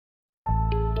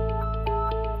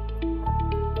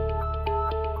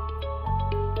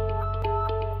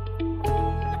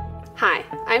Hi,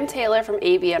 I'm Taylor from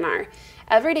AB&R.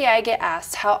 Every day I get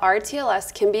asked how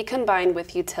RTLS can be combined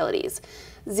with utilities.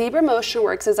 Zebra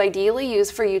MotionWorks is ideally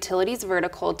used for utilities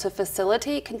vertical to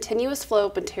facilitate continuous flow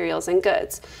of materials and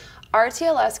goods.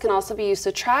 RTLS can also be used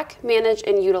to track, manage,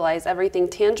 and utilize everything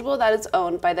tangible that is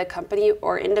owned by the company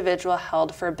or individual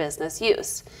held for business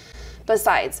use.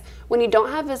 Besides, when you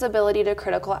don't have visibility to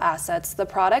critical assets, the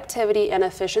productivity and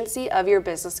efficiency of your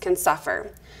business can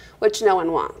suffer, which no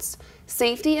one wants.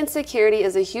 Safety and security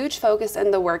is a huge focus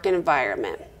in the work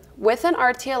environment. With an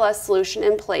RTLS solution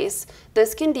in place,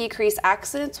 this can decrease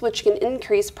accidents, which can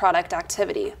increase product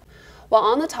activity. While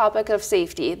on the topic of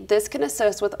safety, this can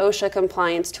assist with OSHA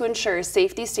compliance to ensure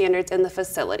safety standards in the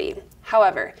facility.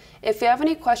 However, if you have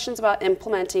any questions about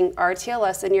implementing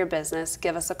RTLS in your business,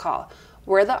 give us a call.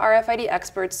 We're the RFID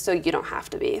experts, so you don't have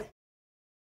to be.